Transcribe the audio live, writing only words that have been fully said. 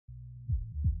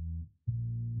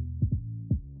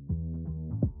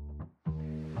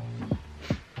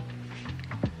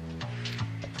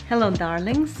Hello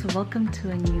darlings, welcome to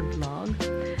a new vlog.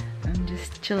 I'm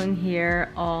just chilling here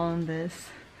on this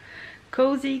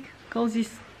cozy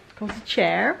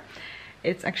chair.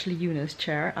 It's actually Yuna's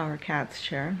chair, our cat's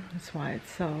chair. That's why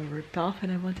it's so ripped off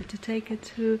and I wanted to take it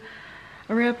to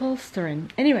a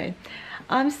reupholstering. Anyway,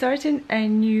 I'm starting a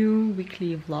new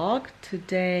weekly vlog.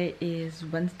 Today is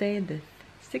Wednesday the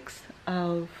 6th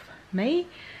of May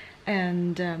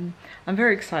and I'm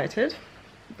very excited.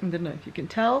 I don't know if you can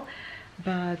tell,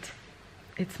 but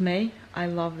it's May. I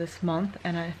love this month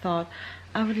and I thought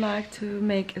I would like to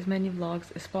make as many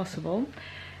vlogs as possible,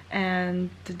 and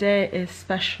today is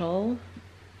special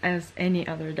as any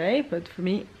other day, but for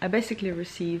me I basically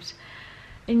received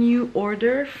a new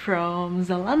order from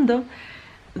Zalando,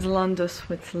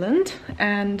 Switzerland,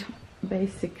 and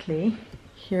basically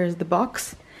here's the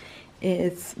box.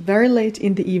 It's very late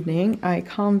in the evening. I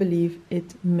can't believe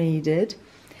it made it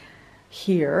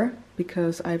here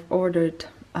because I've ordered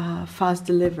fast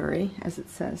delivery, as it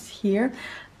says here,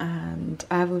 and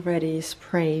I've already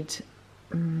sprayed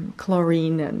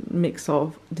chlorine and mix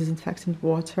of disinfectant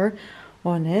water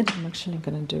on it. I'm actually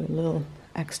gonna do a little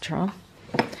extra.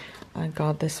 I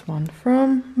got this one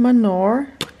from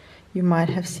Manor. You might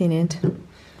have seen it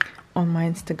on my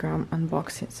Instagram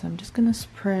unboxing, so I'm just gonna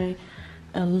spray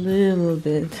a little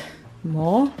bit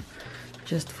more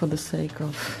just for the sake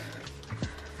of,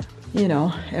 you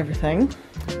know, everything.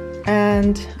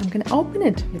 And I'm gonna open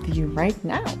it with you right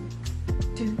now.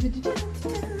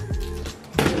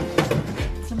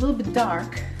 It's a little bit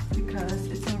dark because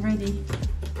it's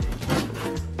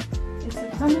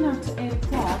coming up to 8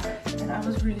 o'clock and I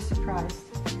was really surprised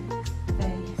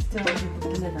they still did the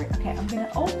delivery. Okay, I'm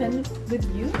gonna open with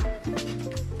you.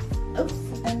 Oops,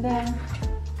 and then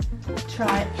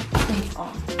try things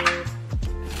on.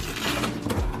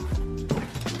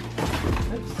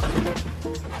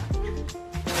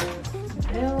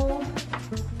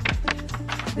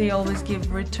 They always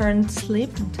give return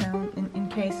slip in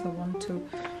case I want to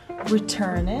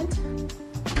return it.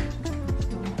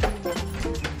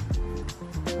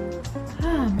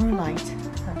 More light.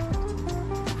 Perfect.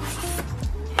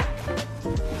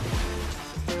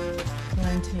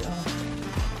 Plenty of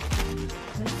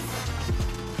this.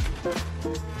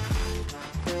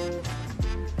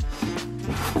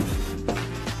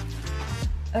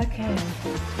 Okay.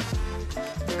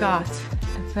 Got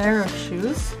a pair of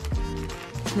shoes.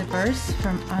 Slippers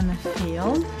from Anna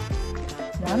Field.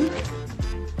 One.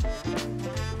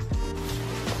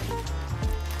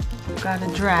 Got a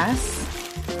dress.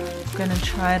 Gonna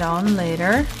try it on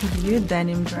later with you.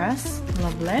 Denim dress.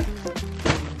 Lovely.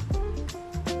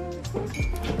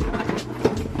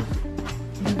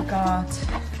 We got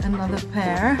another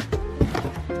pair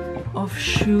of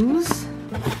shoes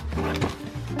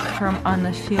from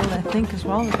Anna Field, I think, as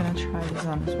well. We're gonna try these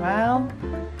on as well.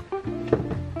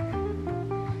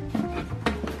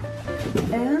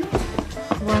 And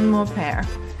one more pair.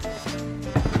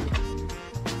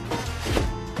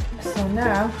 So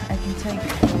now I can take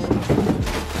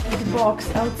the box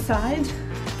outside.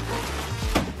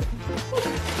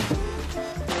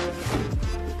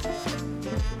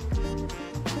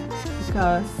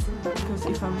 Because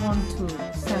if I want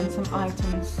to send some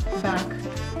items back,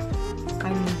 I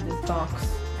need this box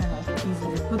and I can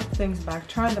easily put things back,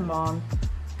 try them on,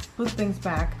 put things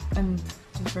back and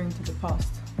just bring to the post.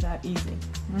 That easy.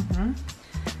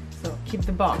 So keep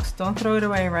the box, don't throw it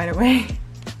away right away.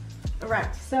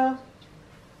 Alright, so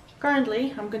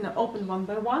currently I'm gonna open one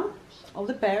by one all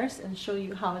the pairs and show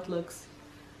you how it looks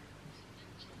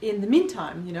in the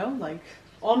meantime, you know, like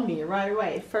on me right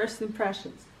away. First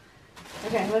impressions.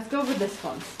 Okay, let's go with this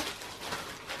one.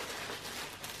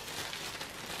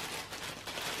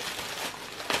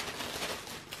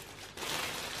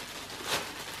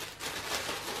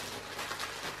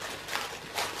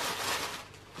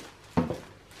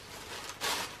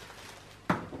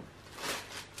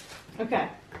 Okay,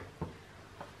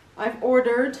 I've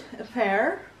ordered a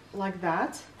pair like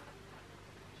that,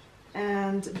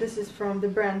 and this is from the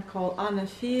brand called Anna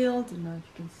Field. I don't know if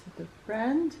you can see the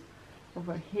brand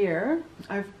over here.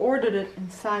 I've ordered it in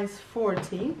size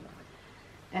 40,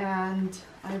 and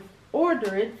I've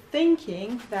ordered it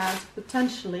thinking that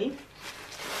potentially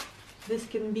this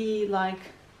can be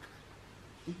like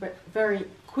very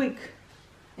quick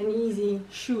and easy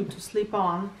shoe to slip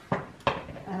on,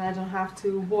 and I don't have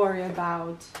to worry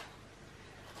about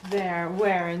their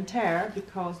wear and tear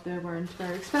because they weren't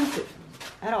very expensive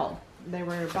at all. They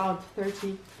were about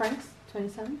 30 francs,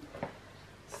 27.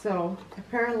 So a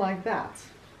pair like that.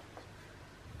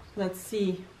 Let's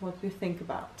see what we think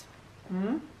about.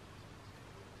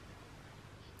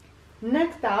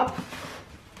 Next up,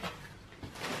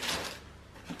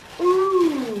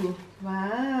 Ooh,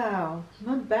 wow,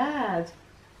 not bad.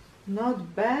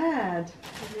 Not bad.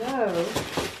 Hello.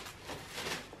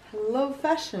 Hello,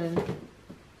 fashion.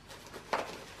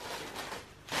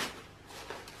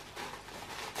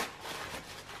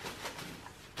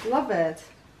 Love it.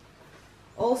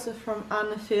 Also from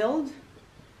Anne Field.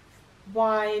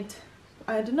 White,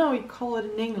 I don't know, we call it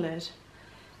in English.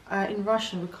 In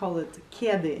Russian we call it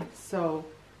kedi. So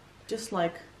just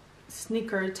like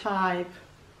sneaker type,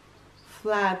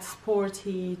 flat,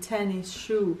 sporty, tennis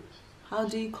shoe. How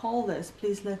do you call this?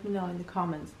 Please let me know in the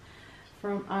comments.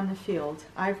 From Anne Field.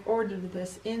 I've ordered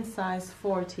this in size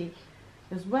 40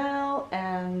 as well,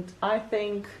 and I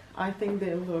think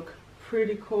they look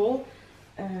pretty cool.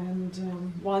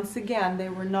 And once again, they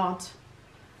were not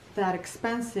that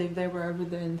expensive. They were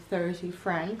within 30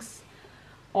 francs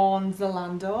on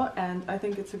Zalando, and I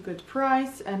think it's a good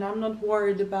price, and I'm not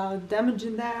worried about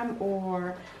damaging them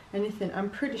or anything. I'm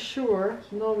pretty sure,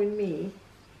 knowing me,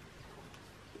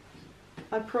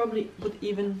 I probably would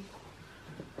even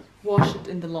wash it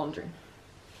in the laundry.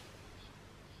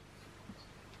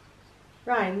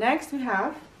 Right, next we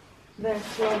have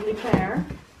this lovely pair.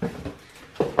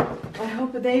 I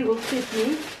hope they will fit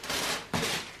me.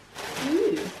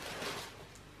 Ooh.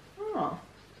 Oh.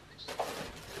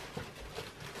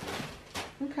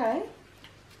 Okay.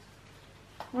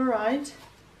 All right.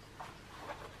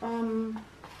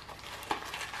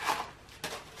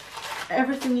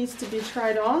 Everything needs to be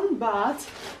tried on, but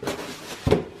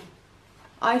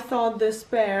I thought this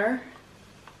pair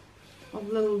of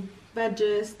little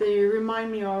wedges, they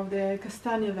remind me of the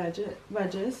castagna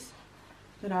wedges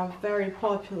that are very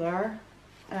popular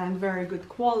and very good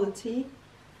quality.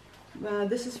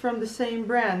 This is from the same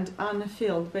brand, Anne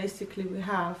Field. Basically we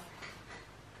have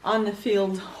Anne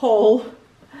Field whole.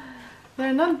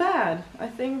 They're not bad. I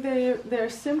think they're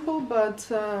simple,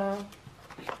 but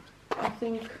I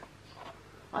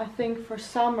think for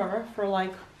summer, for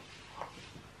like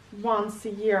once a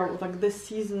year, like this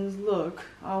season's look,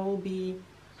 I will be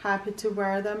happy to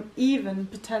wear them, even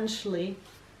potentially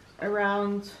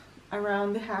around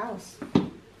the house.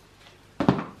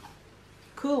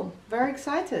 Cool, very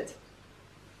excited.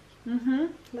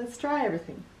 Let's try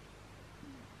everything.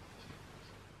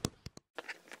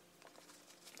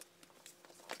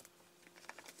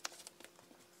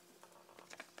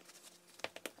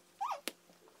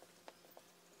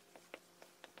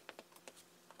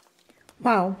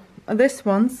 Wow, these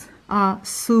ones are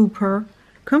super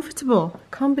comfortable.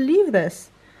 Can't believe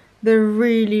this. They're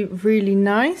really, really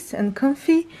nice and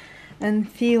comfy and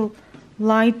feel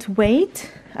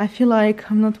lightweight. I feel like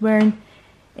I'm not wearing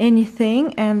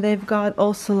anything, and they've got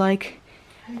also like,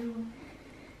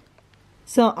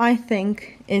 so I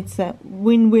think it's a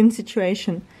win-win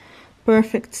situation.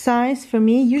 Perfect size for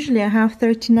me. Usually I have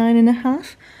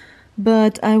 39.5,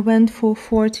 but I went for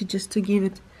 40 just to give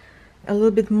it a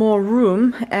little bit more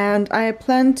room, and I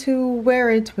plan to wear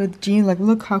it with jeans. Like,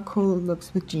 look how cool it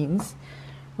looks with jeans,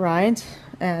 right?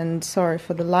 And sorry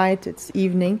for the light, it's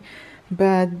evening,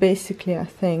 but basically I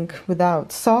think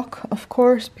without sock, of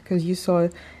course, because you saw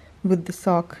it with the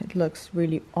sock, it looks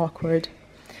really awkward.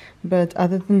 But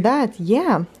other than that,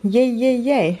 yeah, yay, yay,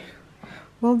 yay.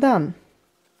 Well done.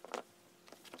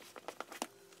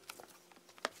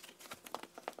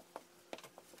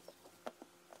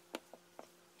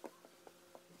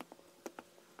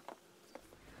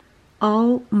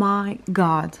 Oh my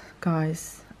god,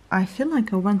 guys, I feel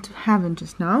like I went to heaven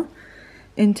just now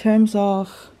in terms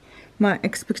of my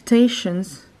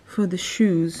expectations for the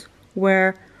shoes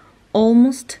were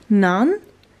almost none,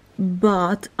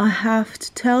 but I have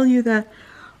to tell you that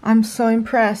I'm so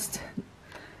impressed.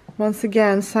 Once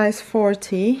again, size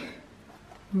 40,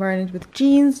 I'm wearing it with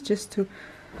jeans just to,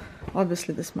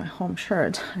 obviously this is my home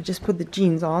shirt, I just put the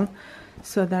jeans on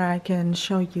so that I can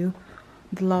show you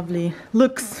the lovely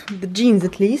looks, the jeans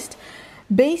at least.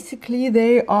 Basically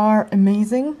they are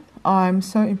amazing. I'm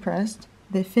so impressed.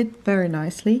 They fit very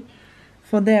nicely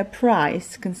for their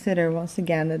price. Consider once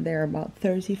again that they're about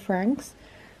 30 francs.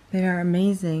 They are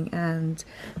amazing, and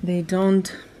they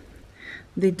don't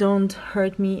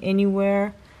hurt me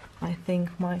anywhere. I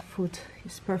think my foot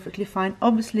is perfectly fine.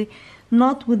 Obviously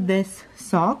not with this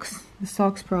socks. The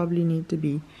socks probably need to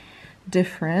be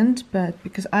different, but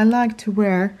because I like to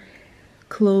wear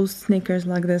closed sneakers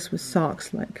like this with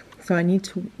socks, like, so I need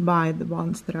to buy the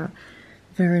ones that are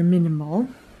very minimal,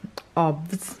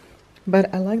 obvs.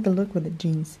 But I like the look with the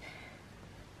jeans,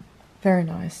 very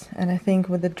nice. And I think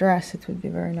with the dress it would be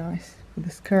very nice with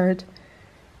the skirt,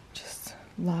 just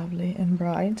lovely and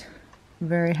bright.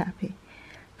 Very happy,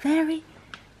 very,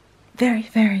 very,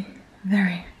 very,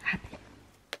 very happy.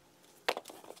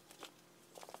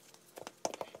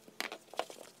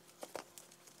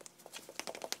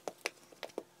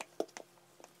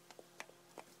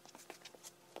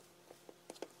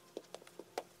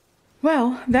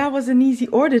 Well, that was an easy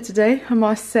order today, I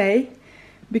must say,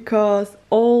 because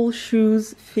all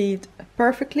shoes fit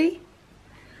perfectly.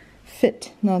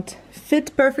 Not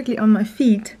fit perfectly on my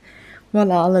feet.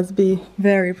 Voila, let's be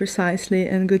very precisely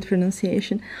and good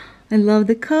pronunciation. I love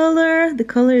the color. The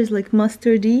color is like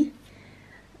mustardy.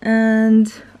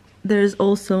 And there's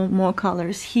also more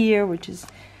colors here, which is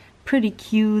pretty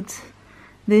cute.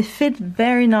 They fit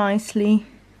very nicely.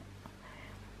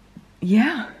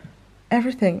 Yeah,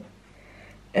 everything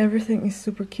is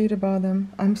super cute about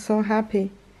them. I'm so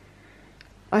happy.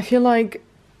 I feel like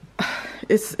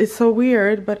it's so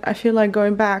weird, but I feel like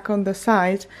going back on the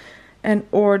site and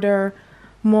order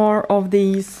more of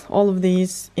these, all of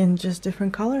these in just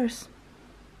different colors.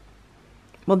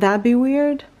 Will that be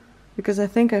weird? Because I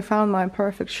think I found my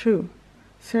perfect shoe.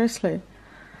 Seriously.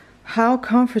 How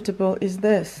comfortable is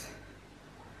this?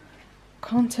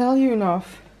 Can't tell you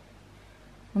enough.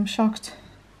 I'm shocked.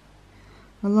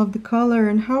 I love the color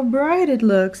and how bright it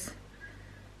looks.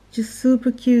 Just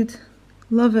super cute.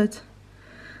 Love it.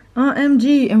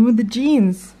 OMG, and with the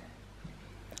jeans.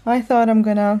 I thought I'm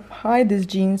gonna hide these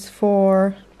jeans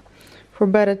for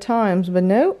better times, but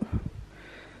no.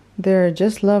 They're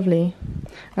just lovely.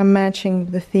 I'm matching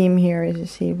the theme here, as you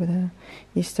see, with the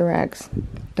Easter eggs.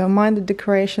 Don't mind the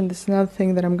decoration. This is another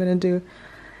thing that I'm gonna do,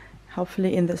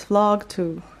 hopefully in this vlog,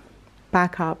 to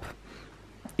back up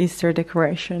Easter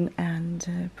decoration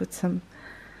and put some,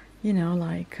 you know,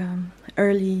 like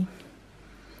early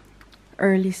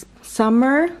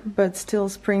summer, but still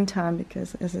springtime,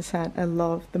 because as I said, I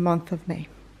love the month of May.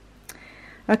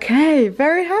 Okay,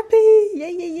 very happy.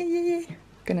 Yay.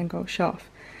 Gonna go show off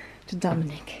to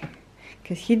Dominic,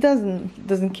 because he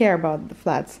doesn't care about the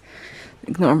flats.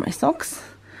 Ignore my socks,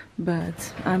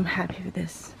 but I'm happy with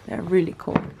this. They're really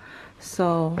cool.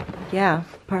 So yeah,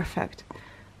 perfect.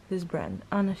 This brand,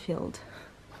 Unfilled.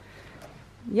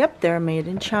 Yep, they're made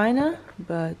in China,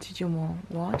 but did you want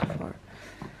what for?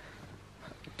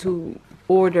 To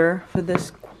order for this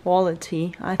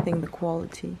quality, I think the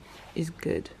quality is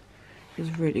good,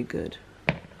 is really good.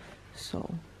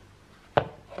 So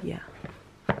yeah,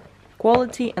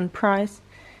 quality and price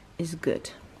is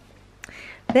good.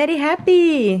 Very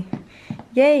happy.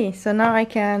 Yay. So now I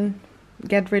can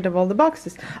get rid of all the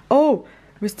boxes. Oh,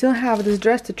 we still have this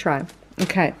dress to try.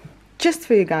 Okay, just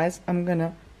for you guys, I'm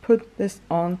gonna put this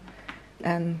on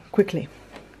and quickly.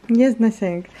 Yes,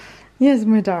 nothing. Yes,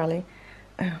 my darling.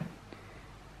 Oh.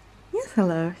 Yes,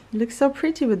 hello. You look so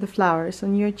pretty with the flowers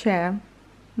on your chair.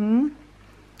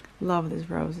 Love these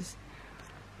roses.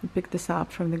 We picked this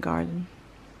up from the garden.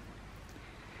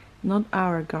 Not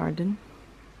our garden,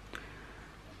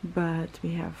 but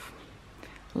we have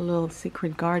a little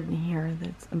secret garden here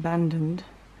that's abandoned,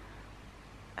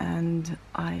 and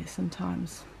I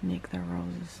sometimes nick their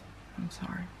roses. I'm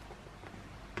sorry.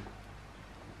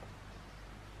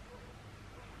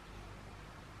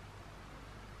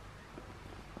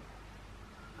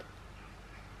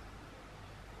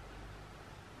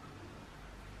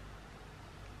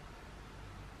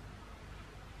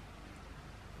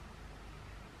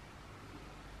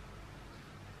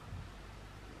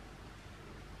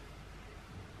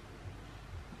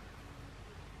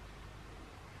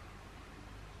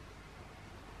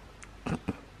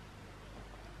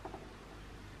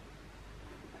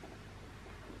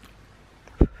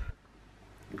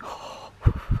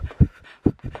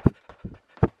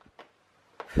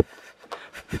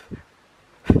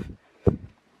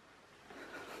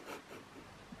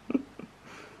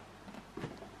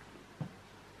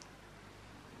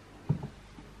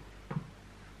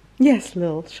 Yes,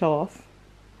 little show off.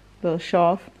 Little show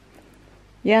off.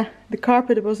 Yeah, the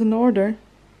carpet was in order.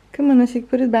 Come on, Asik,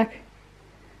 put it back.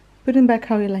 Put it back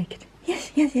how you like it.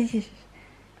 Yes.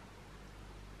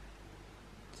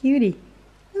 Cutie.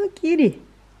 Little cutie.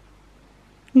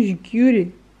 You're a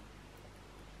cutie.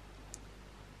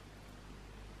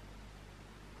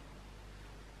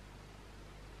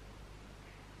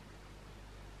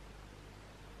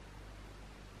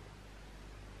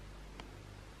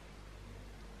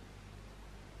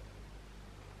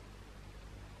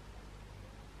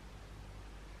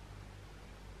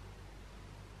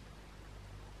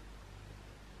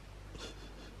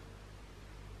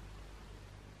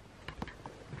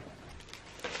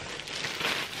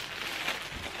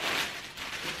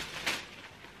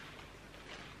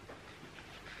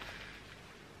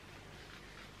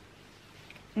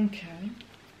 Okay,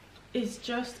 it's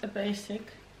just a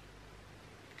basic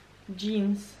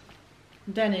jeans,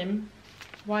 denim,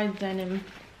 white denim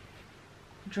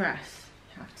dress.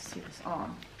 You have to see this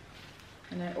on.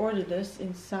 And I ordered this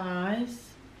in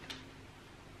size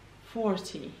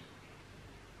 40,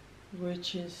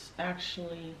 which is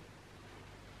actually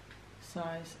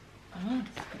size. Ah,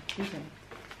 it's confusing.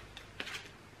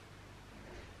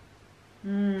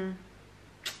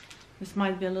 This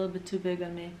might be a little bit too big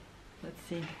on me. Let's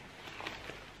see.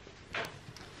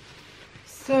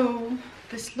 So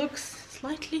this looks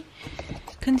slightly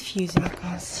confusing. You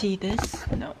can't see this.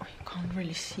 No, you can't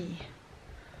really see.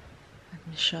 Let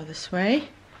me show this way.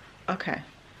 Okay.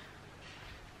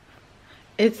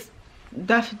 It's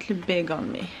definitely big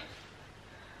on me.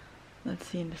 Let's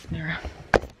see in this mirror.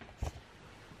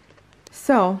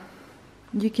 So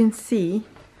you can see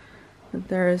that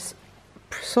there is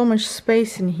so much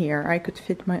space in here. I could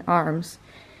fit my arms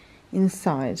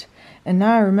inside. And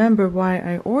now I remember why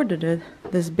I ordered it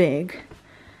this big,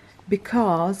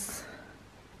 because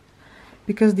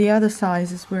the other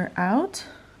sizes were out.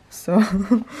 So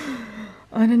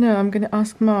I don't know, I'm gonna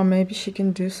ask Mom, maybe she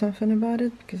can do something about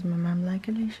it, because my mom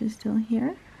luckily she's still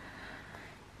here.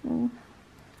 Oh,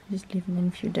 just leaving in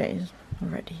a few days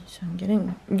already, so I'm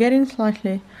getting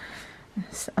slightly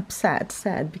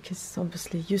sad, because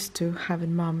obviously used to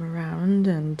having Mom around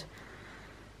and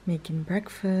making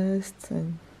breakfast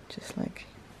and just like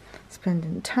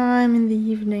spending time in the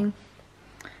evening.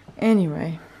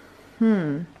 Anyway,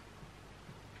 I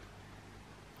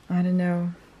don't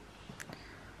know.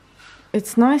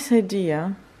 It's a nice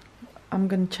idea. I'm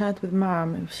gonna chat with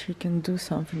Mom if she can do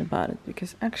something about it,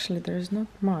 because actually there's not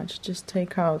much. Just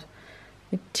take out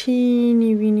a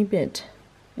teeny weeny bit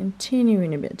and teeny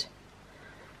weeny bit.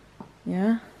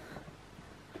 Yeah.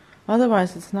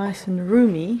 Otherwise it's nice and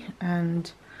roomy,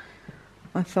 and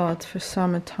I thought for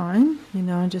summertime, you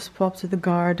know, just pop to the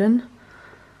garden,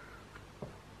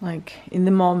 like in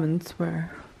the moments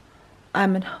where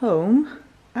I'm at home.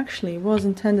 Actually, it was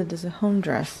intended as a home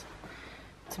dress,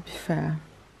 to be fair.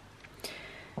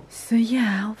 So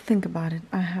yeah, I'll think about it.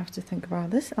 I have to think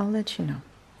about this. I'll let you know.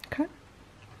 Okay?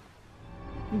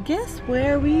 Guess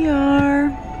where we are?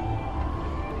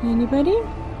 Anybody?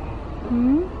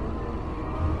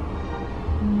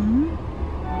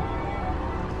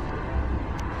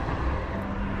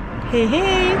 Hey,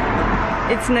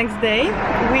 hey! It's next day.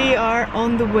 We are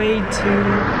on the way to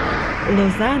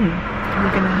Lausanne.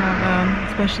 We're gonna have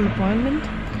a special appointment.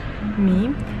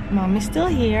 Me. Mom is still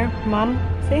here. Mom,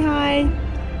 say hi.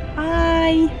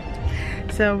 Hi!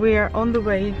 So we are on the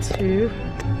way to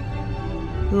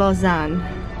Lausanne.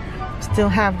 Still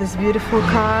have this beautiful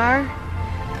car.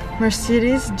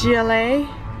 Mercedes GLA.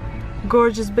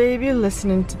 Gorgeous baby,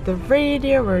 listening to the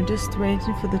radio. We're just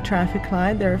waiting for the traffic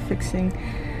light. They're fixing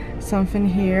something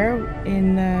here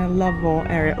in Lavaux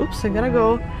area. Oops, I gotta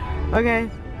go. Okay,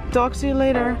 talk to you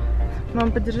later.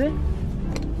 Mom, подержи.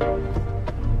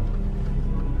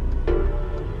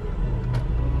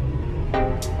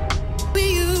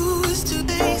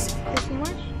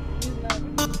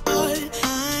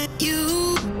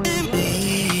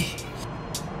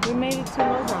 We made it to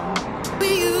Lausanne.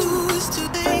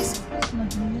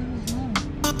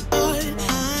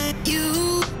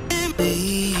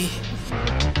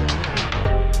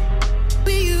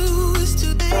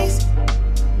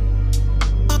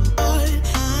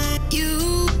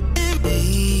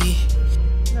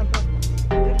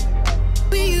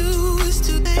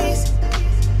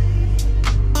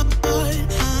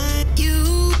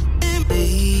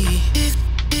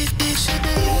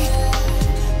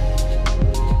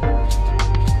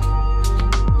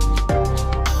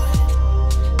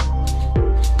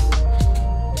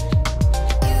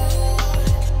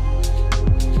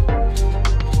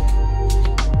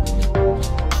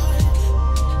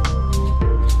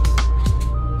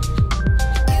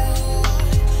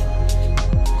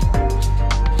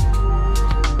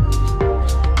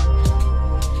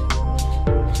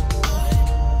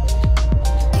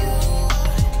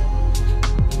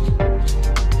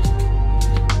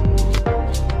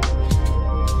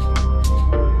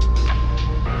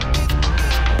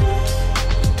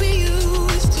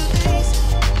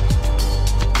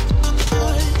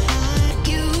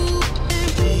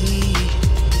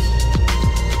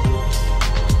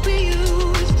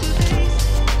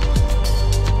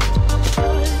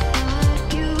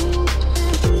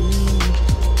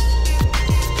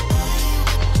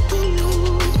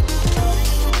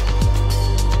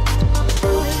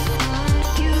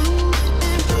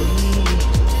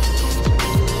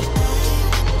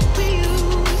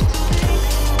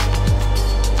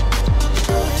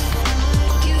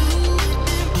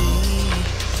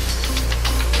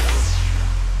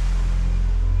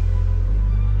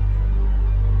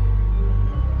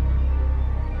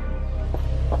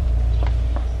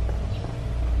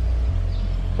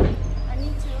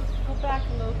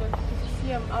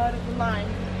 I'm out of the line.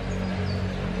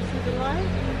 You see the line?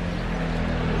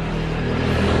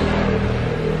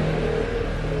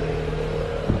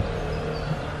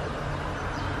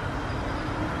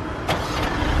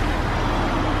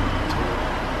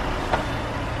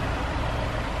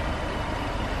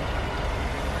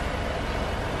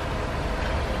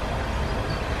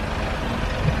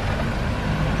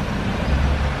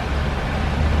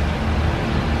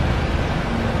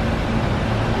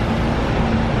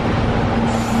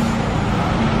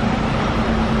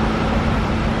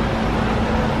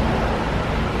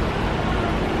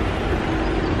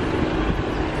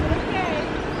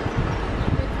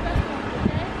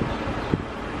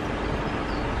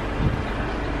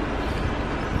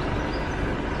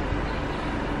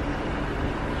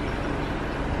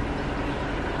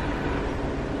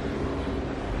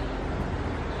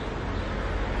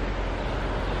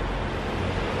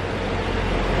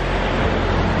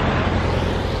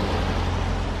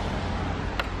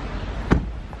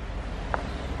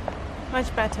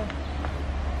 Much better.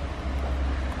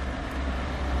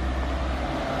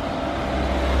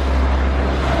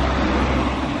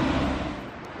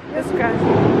 Yes, guys.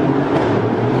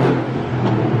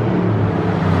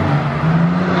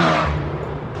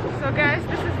 So guys,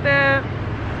 this is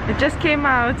it just came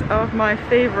out of my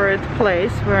favorite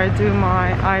place where I do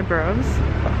my eyebrows.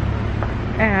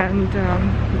 And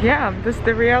yeah, this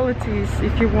the realities.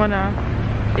 If you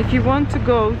want to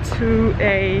go to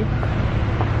a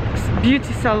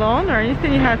beauty salon or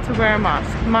anything, you had to wear a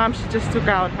mask. Mom, she just took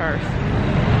out hers.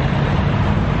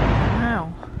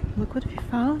 Wow, look what we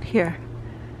found here.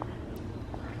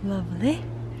 Lovely.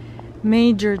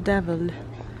 Major Devil,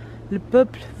 le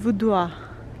peuple vaudois.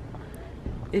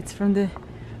 It's from the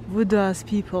Vaudois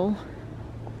people.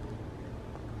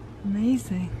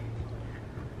 Amazing.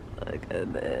 Look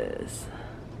at this.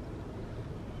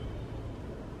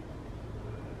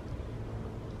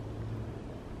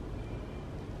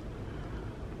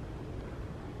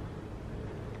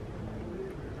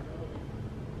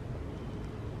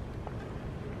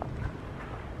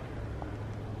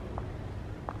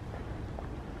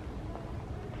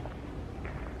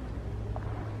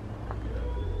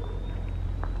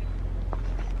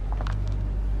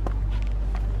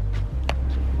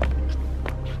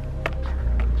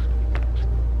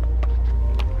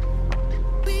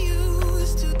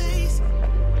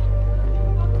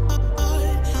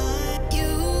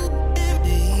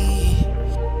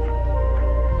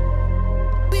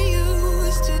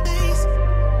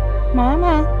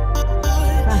 Mama!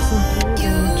 Passing through the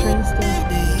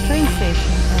train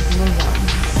station of Lausanne.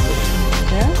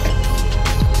 There?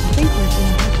 I think we're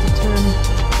going to have to turn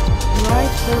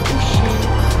right for Ushi.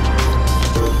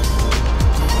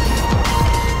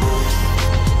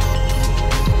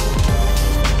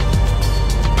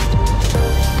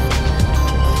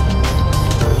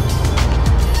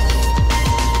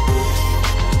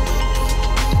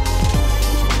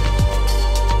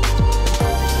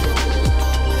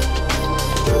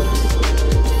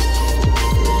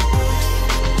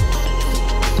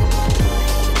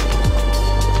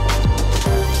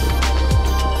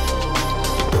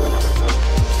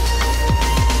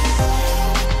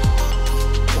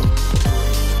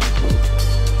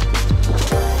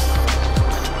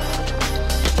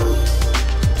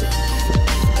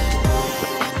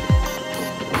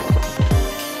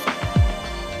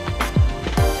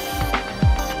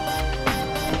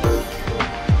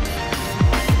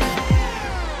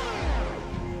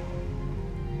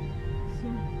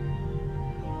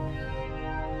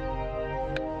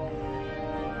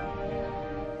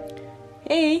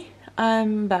 Hey,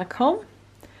 I'm back home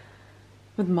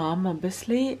with Mom,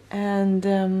 obviously, and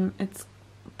it's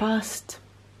past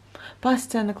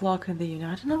 10 o'clock in the evening.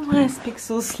 I don't know why I speak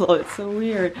so slow, it's so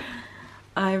weird.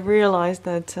 I realized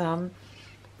that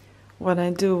when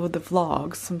I do the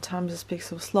vlogs, sometimes I speak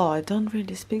so slow. I don't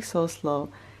really speak so slow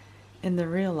in the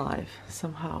real life,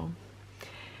 somehow.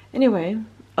 Anyway,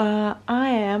 I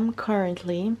am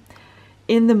currently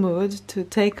in the mood to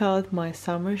take out my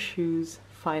summer shoes.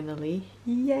 Finally,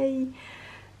 yay!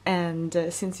 And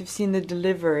since you've seen the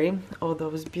delivery, all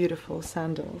those beautiful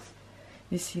sandals,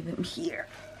 you see them here.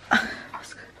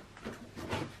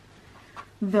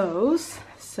 Those,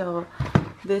 so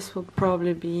this will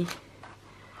probably be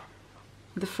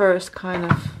the first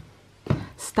kind of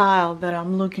style that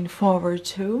I'm looking forward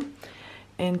to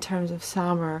in terms of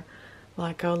summer.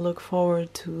 Like, I'll look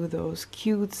forward to those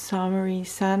cute summery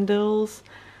sandals.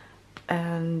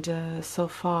 And so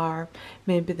far,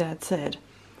 maybe that's it.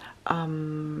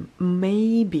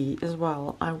 Maybe as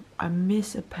well, I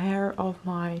miss a pair of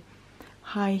my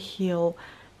high heel.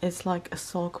 It's like a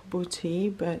sock bootie,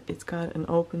 but it's got an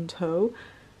open toe.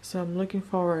 So I'm looking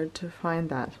forward to find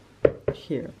that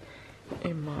here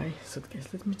in my suitcase.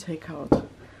 Let me take out.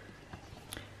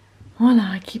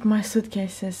 Voila, I keep my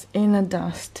suitcases in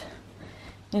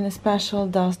a special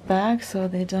dust bag so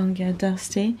they don't get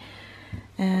dusty.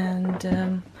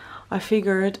 And I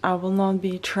figured I will not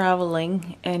be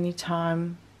traveling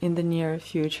anytime in the near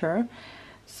future,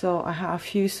 so I have a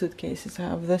few suitcases. I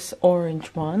have this orange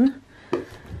one.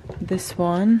 This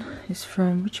one is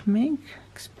from which make?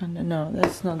 Expanded. No,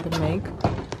 that's not the make.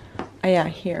 Ah, yeah,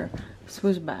 here,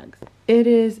 Swiss bag. It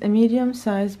is a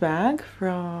medium-sized bag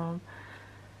from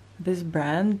this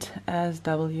brand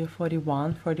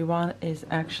SW41. 41 is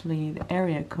actually the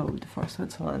area code for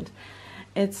Switzerland.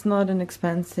 It's not an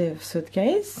expensive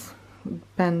suitcase,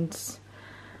 depends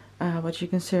what you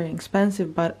consider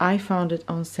expensive, but I found it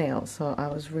on sale, so I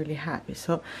was really happy.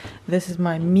 So this is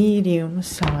my medium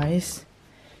size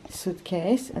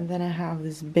suitcase, and then I have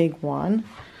this big one.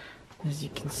 As you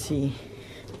can see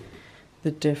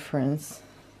the difference,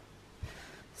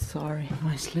 Sorry,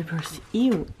 my slippers.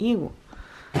 Ew, ew.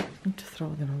 I need to throw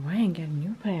them away and get a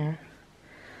new pair.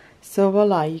 So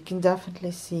voila, you can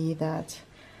definitely see that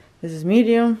this is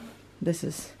medium, this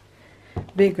is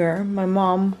bigger. My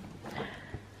mom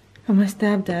and my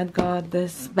stepdad got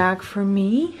this bag for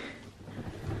me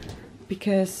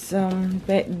because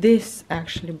this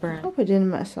actually brand. I hope I didn't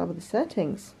mess up the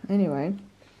settings. Anyway,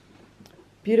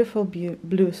 beautiful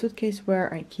blue suitcase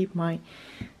where I keep my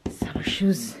summer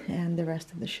shoes and the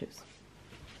rest of the shoes.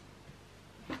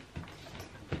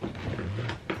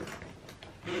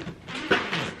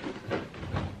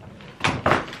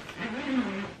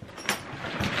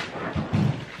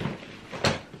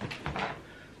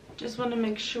 Just want to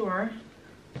make sure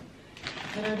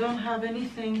that I don't have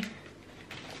anything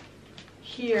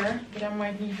here that I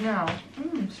might need now.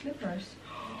 Slippers.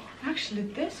 Actually,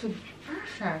 this would be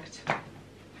perfect.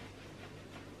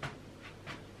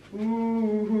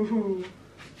 Ooh.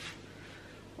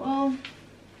 Well,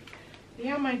 they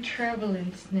are my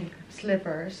traveling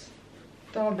slippers.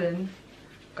 Dobbin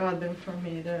got them for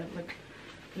me. They're like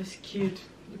this cute.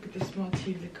 Look at this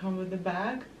motif. They come with the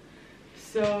bag.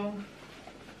 So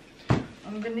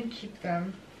I'm gonna keep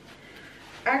them.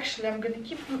 Actually, I'm gonna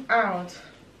keep them out.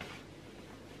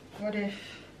 What if?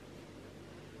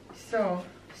 So,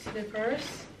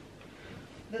 slippers.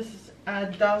 This is a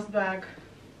dust bag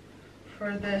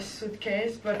for this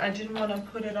suitcase, but I didn't want to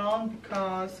put it on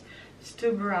because it's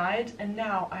too bright. And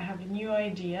now I have a new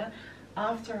idea.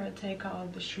 After I take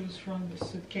out the shoes from the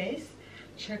suitcase,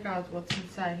 check out what's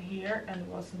inside here and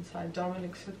what's inside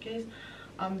Dominic's suitcase.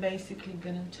 I'm basically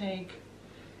gonna take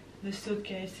the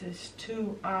suitcases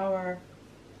to our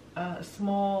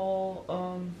small,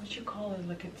 what you call it,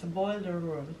 like it's a boiler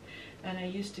room, and I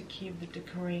used to keep the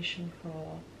decoration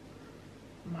for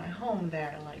my home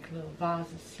there, like little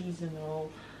vases,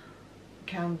 seasonal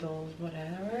candles,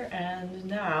 whatever. And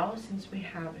now, since we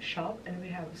have a shop and we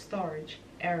have a storage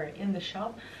area in the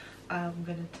shop, I'm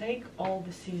gonna take all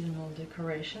the seasonal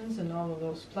decorations and all of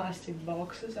those plastic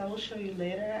boxes. I will show you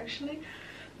later actually,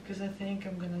 because I think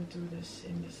I'm gonna do this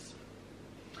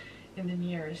in the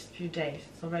nearest few days.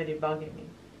 It's already bugging me.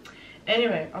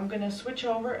 Anyway, I'm gonna switch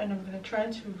over and I'm gonna try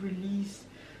to release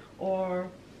or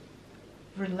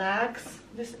relax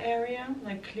this area,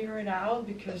 like clear it out,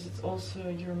 because it's also,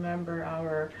 you remember,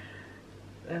 our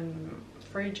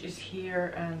fridge is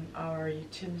here and our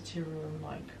utility room,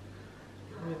 like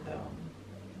with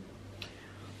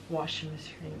washing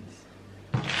machines.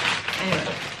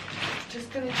 Anyway,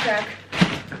 just gonna check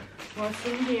what's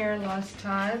in here last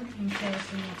time in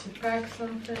case I need to pack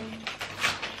something.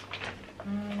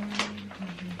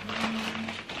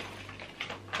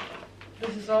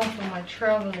 This is also my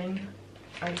traveling.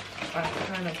 I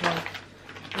kind of like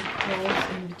put clothes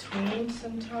in between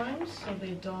sometimes so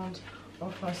they don't,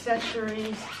 or for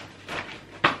accessories.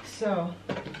 So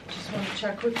just want to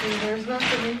check quickly. There's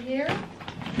nothing in here.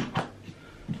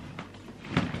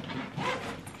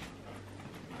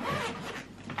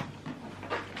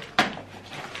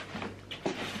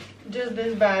 Just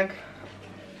this bag.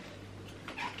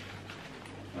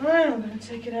 Alright, I'm gonna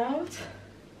take it out.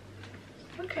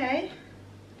 Okay.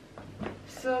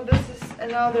 So this is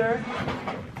another,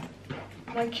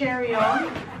 my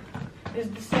carry-on is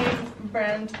the same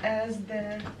brand as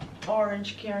the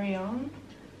orange carry-on,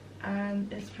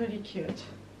 and it's pretty cute.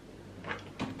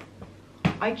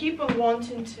 I keep on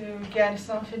wanting to get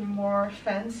something more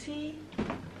fancy,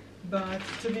 but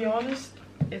to be honest,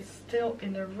 it's still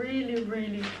in a really,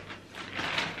 really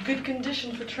good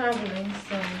condition for traveling,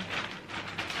 so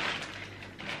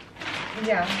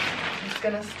yeah, it's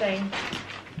gonna stay.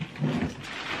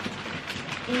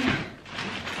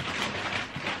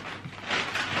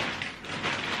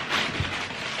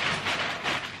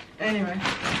 Anyway,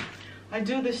 I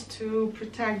do this to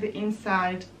protect the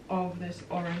inside of this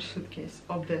orange suitcase,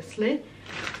 obviously.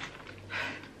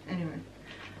 Anyway,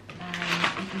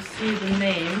 if you see the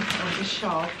name of the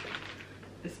shop,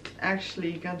 it's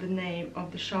actually got the name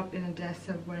of the shop in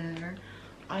Odessa where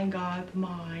I got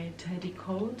my teddy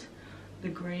coat, the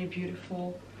grey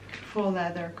beautiful faux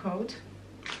leather coat,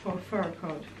 faux fur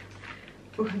coat.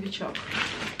 Puhavichok.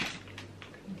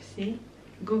 You see?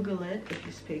 Google it if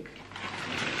you speak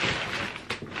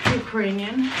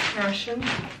Ukrainian, Russian.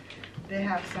 They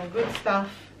have some good stuff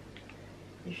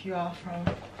if you are from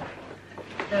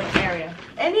that area.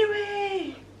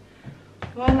 Anyway,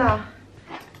 voila,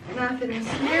 nothing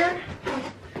is here.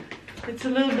 It's a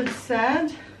little bit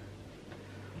sad,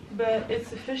 but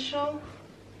it's official.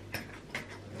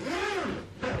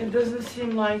 It doesn't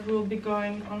seem like we'll be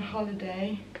going on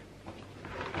holiday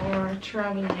or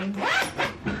traveling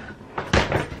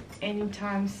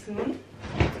anytime soon.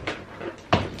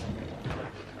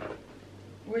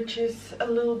 which is a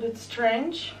little bit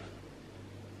strange,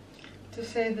 to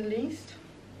say the least.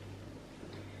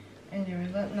 Anyway,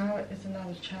 now it is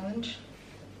another challenge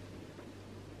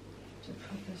to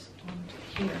put this on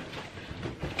here.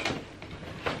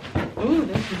 Oh,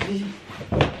 this is easy.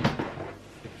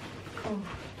 Cool.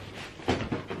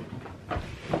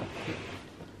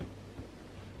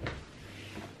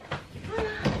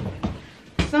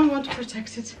 Somewhat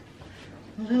protected.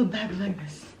 A little bag like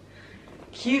this.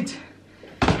 Cute.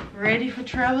 Ready for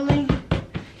traveling?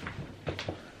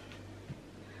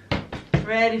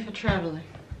 Ready for traveling.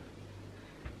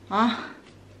 Huh?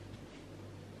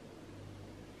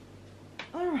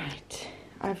 Alright.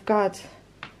 I've got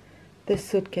this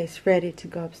suitcase ready to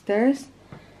go upstairs.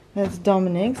 That's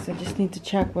Dominic's. I just need to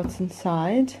check what's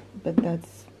inside. But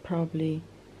that's probably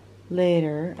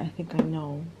later. I think I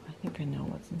know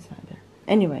what's inside there.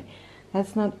 Anyway,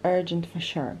 that's not urgent for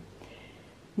sure.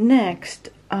 Next,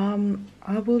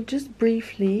 I will just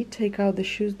briefly take out the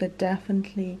shoes that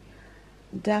definitely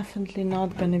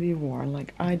not gonna be worn,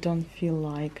 like I don't feel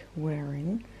like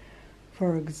wearing.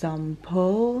 For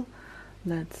example,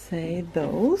 let's say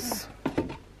those.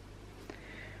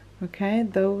 Okay,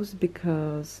 those,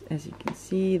 because as you can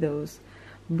see, those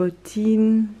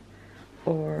bottines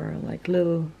or like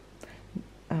little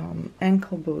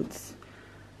ankle boots,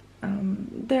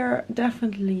 they're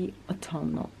definitely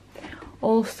autumnal.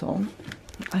 Also,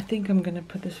 I think I'm gonna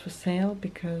put this for sale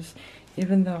because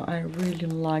even though I really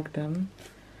like them,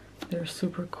 they're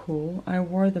super cool. I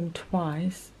wore them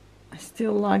twice. I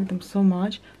still like them so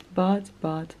much, but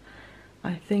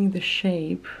I think the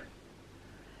shape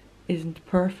isn't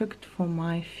perfect for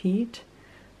my feet,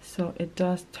 so it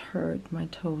does hurt my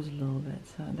toes a little bit,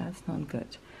 so that's not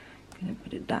good. Gonna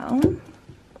put it down.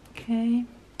 Okay.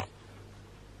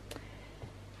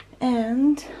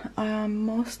 And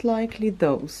most likely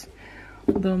those.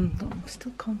 Although I'm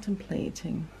still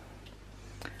contemplating.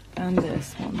 And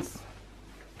this one's.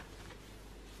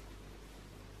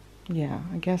 Yeah,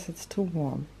 I guess it's too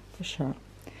warm, for sure.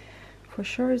 For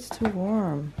sure it's too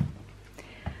warm.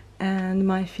 And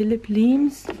my Philippe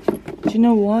Limes, do you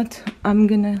know what? I'm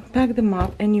gonna pack them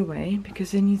up anyway,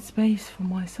 because I need space for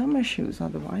my summer shoes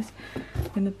otherwise.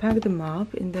 I'm gonna pack them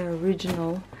up in their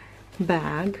original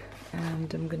bag,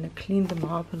 and I'm gonna clean them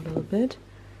up a little bit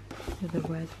with a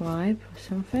wet wipe or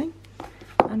something.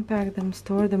 Unpack them,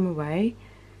 store them away,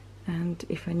 and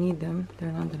if I need them,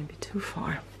 they're not gonna be too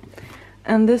far.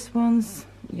 And this one's,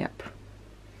 yep.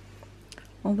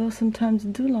 Although sometimes I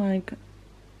do like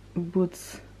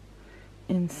boots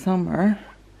in summer,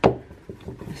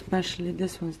 especially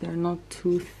this ones, they're not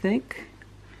too thick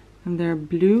and they're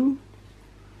blue.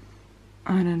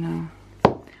 I don't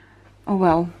know. Oh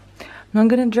well, I'm not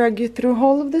gonna drag you through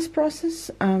all of this process.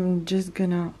 I'm just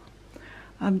gonna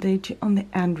update you on the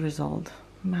end result.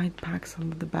 Might pack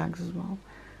some of the bags as well.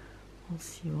 We'll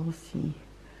see, we'll see.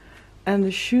 And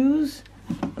the shoes,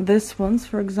 this one's,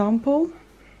 for example,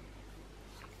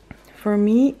 for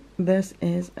me this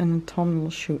is an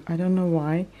autumnal shoe. I don't know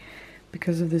why,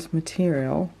 because of this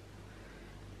material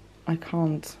I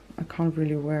can't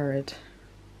really wear it.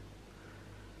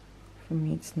 For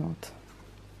me it's not,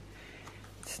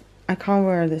 I can't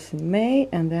wear this in May,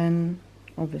 and then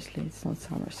obviously it's not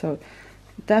summer, so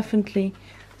definitely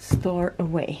store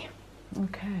away.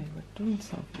 Okay, we're doing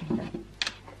something here.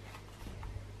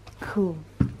 Cool,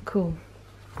 cool.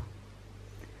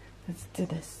 Let's do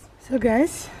this. So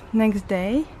guys, next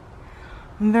day,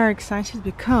 I'm very excited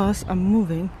because I'm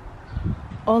moving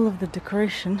all of the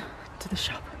decoration to the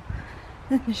shop.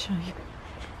 Let me show you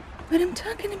what I'm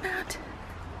talking about.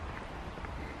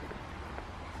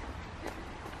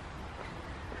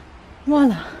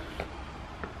 Voila!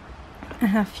 I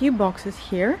have a few boxes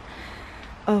here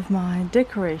of my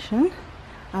decoration.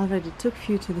 I already took a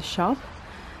few to the shop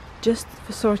just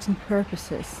for sorting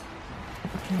purposes.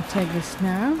 I'm gonna take this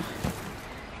now.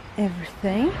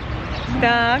 Everything.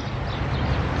 Так.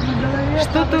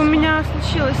 Что-то у меня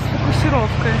случилось с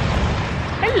фокусировкой.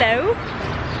 Hello.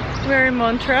 We're in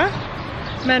Montreux.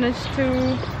 Managed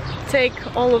to take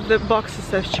all of the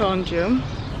boxes I've shown you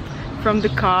from the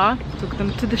car, took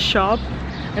them to the shop,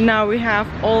 and now we have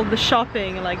all the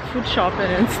shopping, like food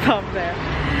shopping and stuff there.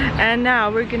 And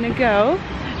now we're gonna go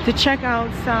to check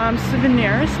out some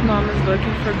souvenirs. Mom is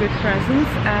looking for good presents,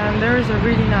 and there is a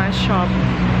really nice shop.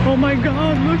 Oh my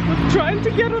god, look, I'm trying to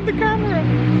get on the camera.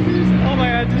 Oh my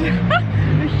god,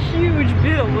 a huge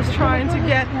bill was trying to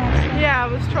get, yeah, I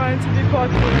was trying to be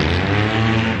popular.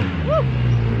 Woo.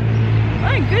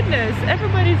 My goodness,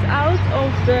 everybody's out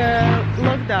of the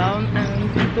lockdown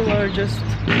and people are just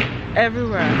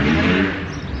everywhere. I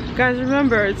mean, guys,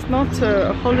 remember, it's not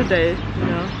a holiday, you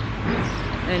know.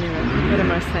 Anyway, what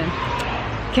am I saying?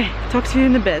 Okay, talk to you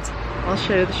in a bit. I'll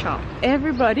show you the shop.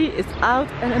 Everybody is out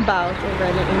and about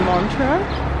already in Montreux.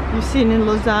 You've seen in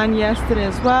Lausanne yesterday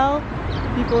as well.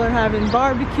 People are having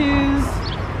barbecues.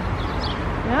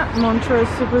 Yeah, Montreux is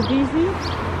super busy.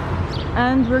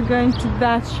 And we're going to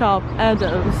that shop,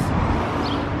 Edo's.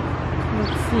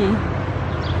 Let's see.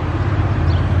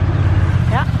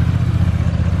 Yeah.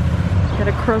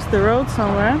 Gotta cross the road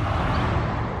somewhere.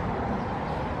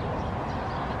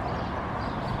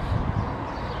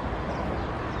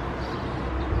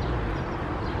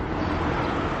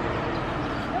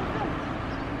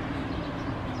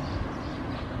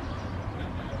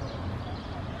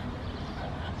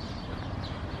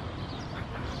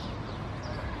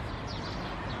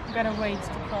 Gotta wait to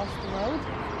cross the road.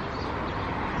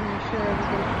 Make sure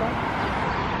everybody's back.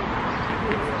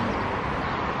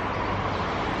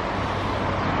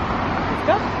 Let's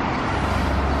go.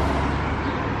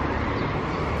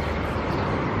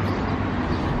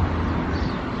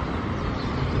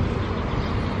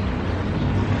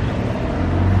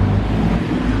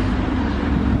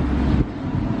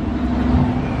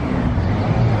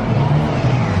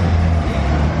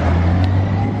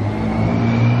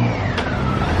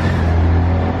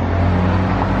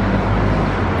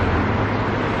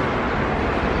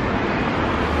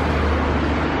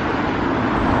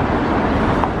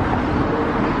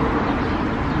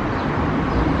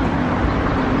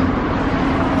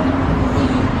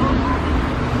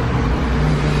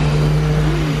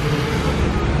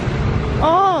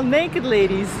 Naked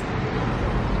ladies.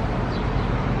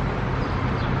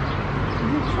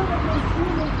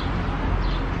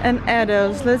 And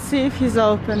Edo's. Let's see if he's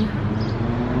open.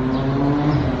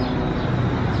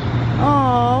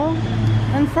 Oh,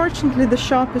 unfortunately the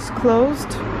shop is closed.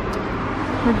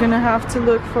 We're gonna have to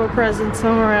look for a present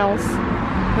somewhere else.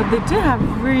 But they do have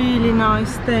really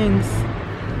nice things.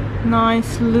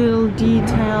 Nice little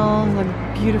details,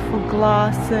 like beautiful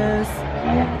glasses.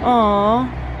 Oh,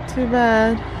 too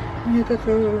bad. Мне так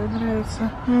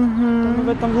нравится. В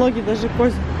этом влоге даже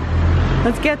позже.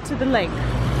 Let's get to the lake.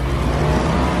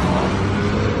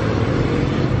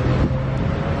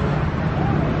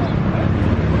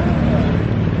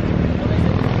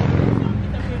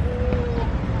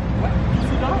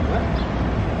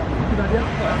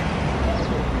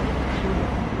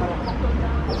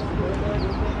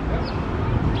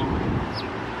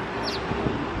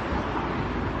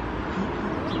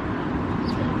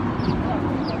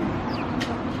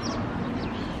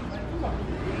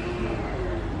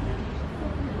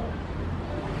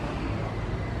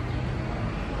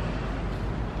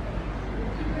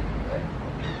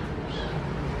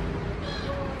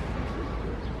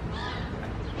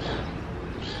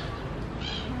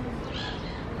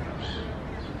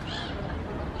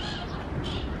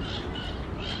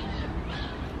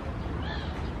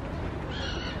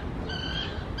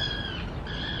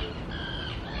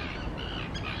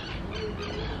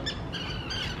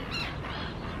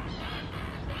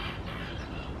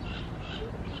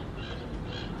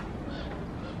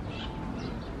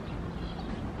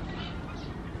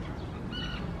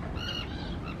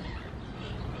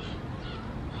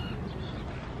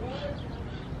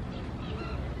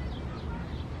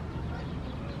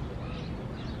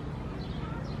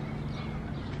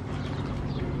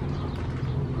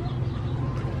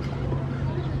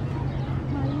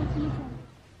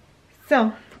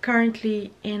 So,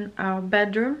 currently in our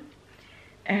bedroom,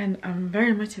 and I'm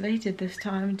very motivated this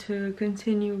time to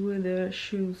continue with the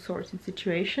shoe sorting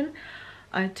situation.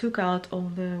 I took out all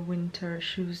the winter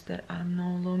shoes that I'm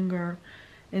no longer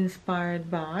inspired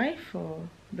by for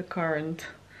the current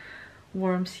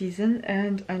warm season,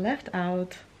 and I left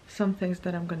out some things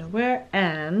that I'm gonna wear.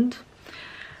 And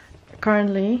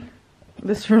currently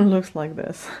this room looks like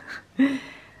this.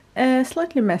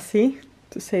 Slightly messy,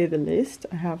 to say the least.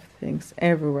 I have things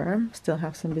everywhere. Still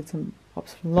have some bits and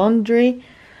bobs from laundry.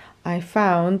 I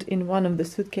found in one of the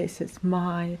suitcases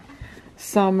my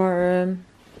summer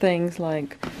things,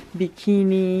 like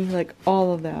bikini, like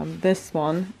all of them. This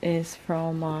one is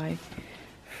from my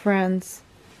friend's,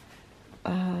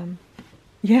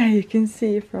 yeah, you can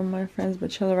see from my friend's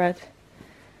bachelorette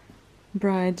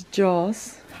bride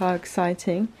Jaws. How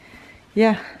exciting.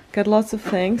 Yeah, got lots of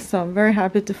things, so I'm very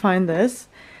happy to find this,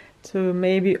 to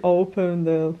maybe open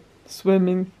the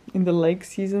swimming in the lake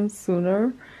season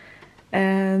sooner.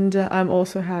 And I'm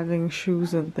also having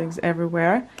shoes and things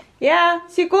everywhere. Yeah,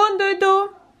 secondo.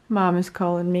 Mom is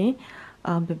calling me.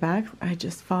 I'll be back. I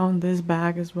just found this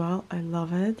bag as well. I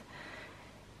love it.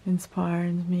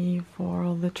 Inspired me for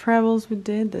all the travels we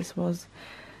did. This was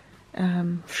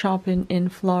shopping in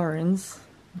Florence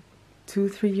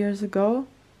 2-3 years ago.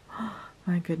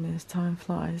 My goodness, time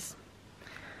flies.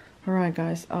 Alright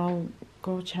guys, I'll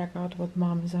go check out what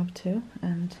mom is up to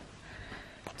and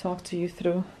talk to you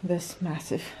through this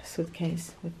massive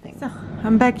suitcase with things. So,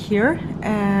 I'm back here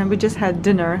and we just had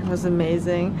dinner. It was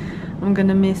amazing. I'm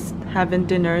gonna miss having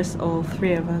dinners, all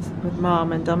three of us, with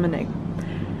mom and Dominic.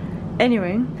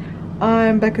 Anyway,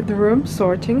 I'm back at the room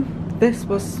sorting. This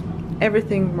was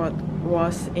everything what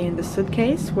was in the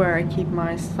suitcase where I keep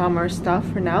my summer stuff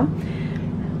for now.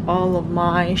 All of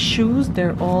my shoes,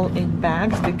 they're all in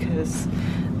bags because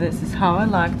this is how I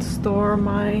like to store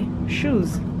my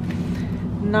shoes.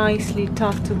 Nicely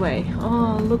tucked away.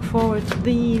 Oh, look forward to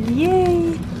these.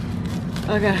 Yay!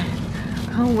 Okay,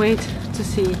 can't wait to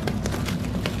see.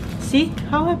 See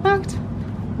how I packed?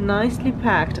 Nicely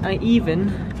packed. I even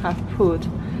have put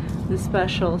the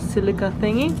special silica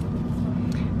thingy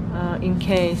in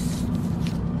case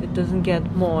it doesn't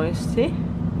get moist. See?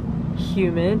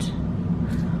 Humid.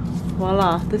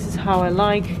 Voila, this is how I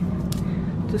like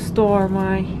to store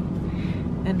my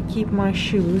and keep my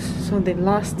shoes so they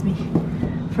last me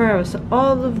forever. So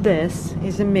all of this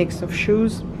is a mix of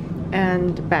shoes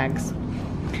and bags.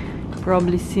 You've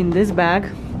probably seen this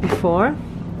bag before.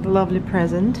 Lovely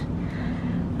present.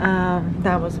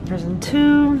 That was a present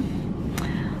too.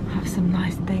 I have some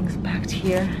nice things packed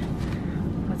here.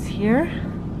 What's here?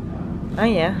 Oh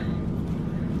yeah,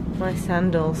 my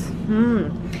sandals.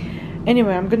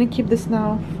 Anyway, I'm gonna keep this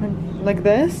now like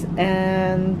this,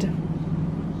 and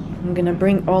I'm gonna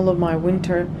bring all of my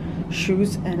winter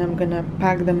shoes and I'm gonna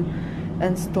pack them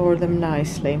and store them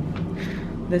nicely.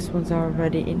 This one's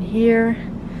already in here.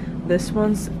 This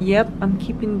one's, yep, I'm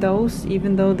keeping those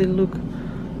even though they look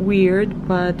weird,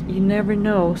 but you never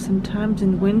know. Sometimes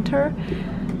in winter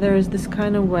there is this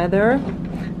kind of weather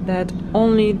that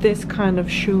only this kind of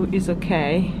shoe is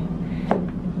okay,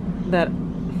 that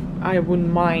I wouldn't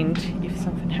mind if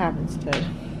something happens to it.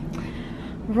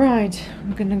 Right,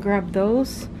 I'm gonna grab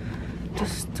those to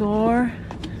store.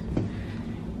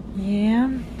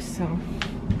 Yeah, so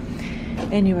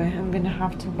anyway, I'm gonna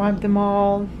have to wipe them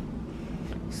all,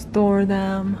 store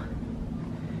them,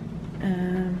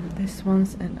 this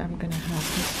one's, and I'm gonna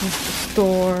have this one to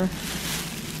store.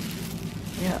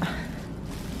 Yeah,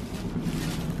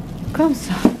 comme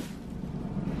ça,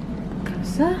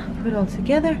 put it all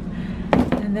together,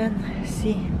 and then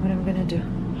see what I'm gonna do,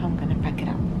 how I'm gonna pack it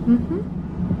up.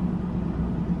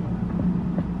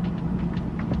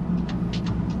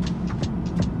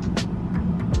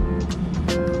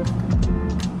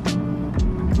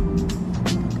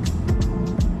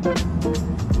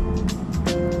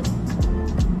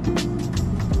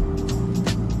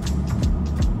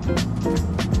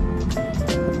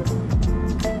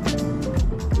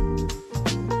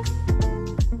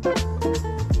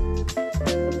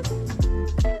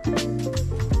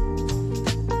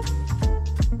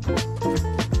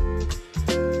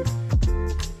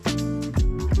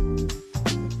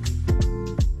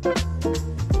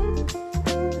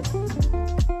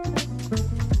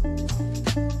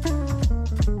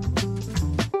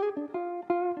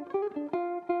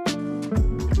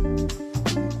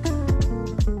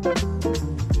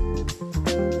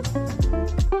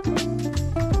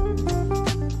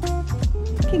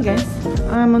 Guys,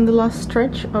 I'm on the last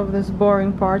stretch of this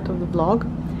boring part of the vlog.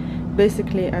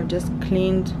 Basically, I've just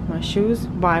cleaned my shoes,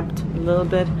 wiped a little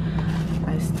bit.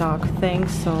 I stock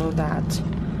things so that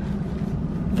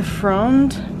the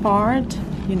front part,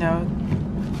 you know,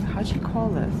 how do you call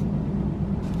this?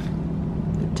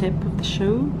 The tip of the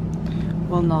shoe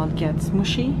will not get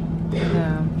smushy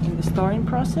in the storing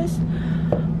process.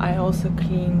 I also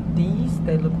cleaned these.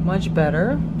 They look much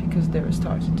better because they were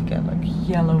starting to get like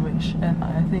yellowish, and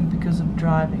I think because of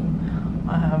driving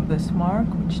I have this mark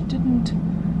which didn't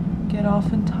get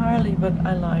off entirely, but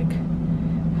I like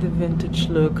the vintage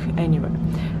look anyway.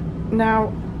 Now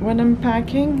when I'm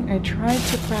packing, I try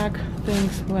to pack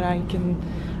things what I can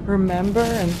remember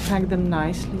and pack them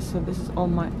nicely. So this is all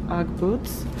my Ugg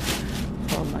boots,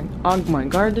 all my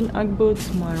garden Ugg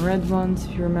boots, my red ones.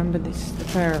 If you remember, this is the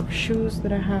pair of shoes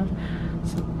that I have,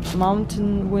 some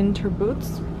mountain winter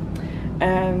boots,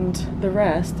 and the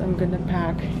rest I'm gonna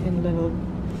pack in little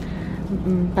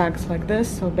bags like this.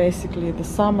 So basically the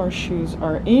summer shoes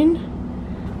are in,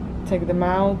 take them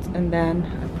out, and then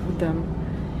I put them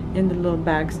in the little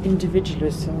bags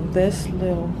individually. So this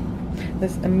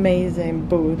amazing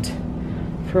boot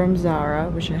from Zara,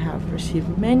 which I have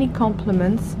received many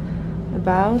compliments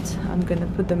about, I'm gonna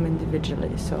put them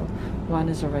individually. So one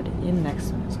is already in,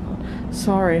 next one is not.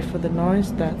 Sorry for the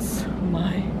noise, that's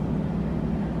my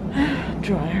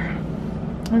dryer.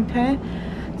 Okay,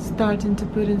 starting to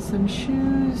put in some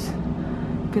shoes.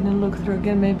 gonna look through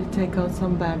again, maybe take out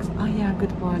some bags. Oh yeah, good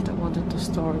point. I wanted to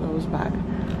store those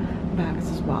bags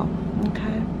as well.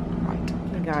 Okay, right.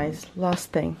 Hey guys,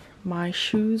 last thing. My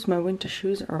shoes, my winter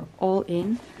shoes are all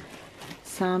in.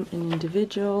 Some in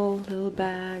individual little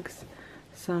bags,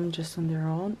 some just on their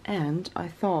own. And I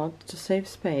thought, to save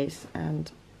space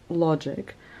and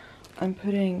logic, I'm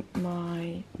putting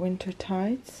my winter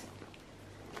tights.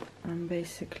 I'm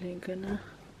basically gonna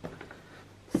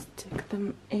stick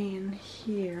them in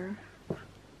here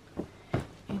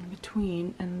in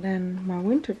between, and then my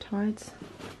winter tights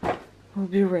will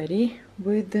be ready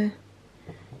with the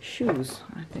shoes.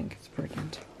 I think it's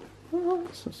brilliant. Oh,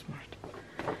 so smart.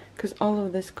 Because all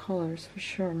of these colors for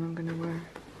sure I'm not gonna wear.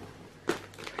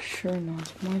 For sure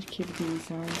not. Might keep these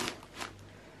on.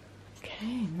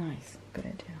 Okay, nice. Good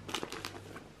idea.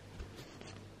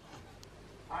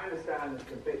 I understand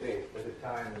completely that at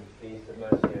times these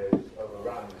submersios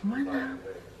overrun.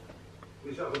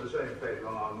 We suffer the same fate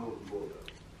on our northern border.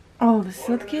 All the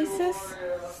suitcases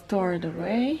stored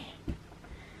away.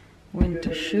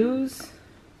 Winter shoes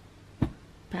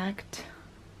packed.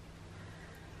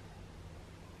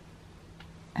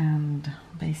 And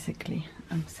basically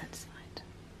I'm satisfied.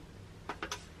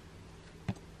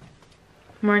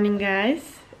 Morning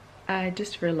guys. I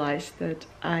just realized that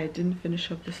I didn't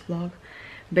finish up this vlog.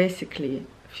 Basically,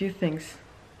 a few things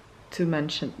to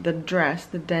mention. The dress,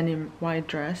 the denim white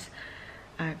dress,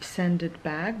 I've sent it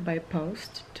back by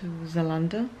post to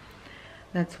Zalando.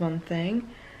 That's one thing.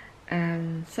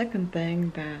 And second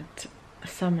thing, that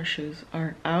summer shoes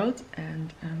are out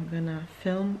and I'm gonna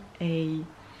film a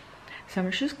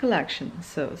summer shoes collection,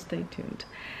 so stay tuned.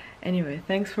 Anyway,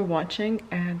 thanks for watching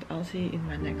and I'll see you in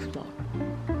my next vlog.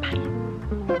 Bye.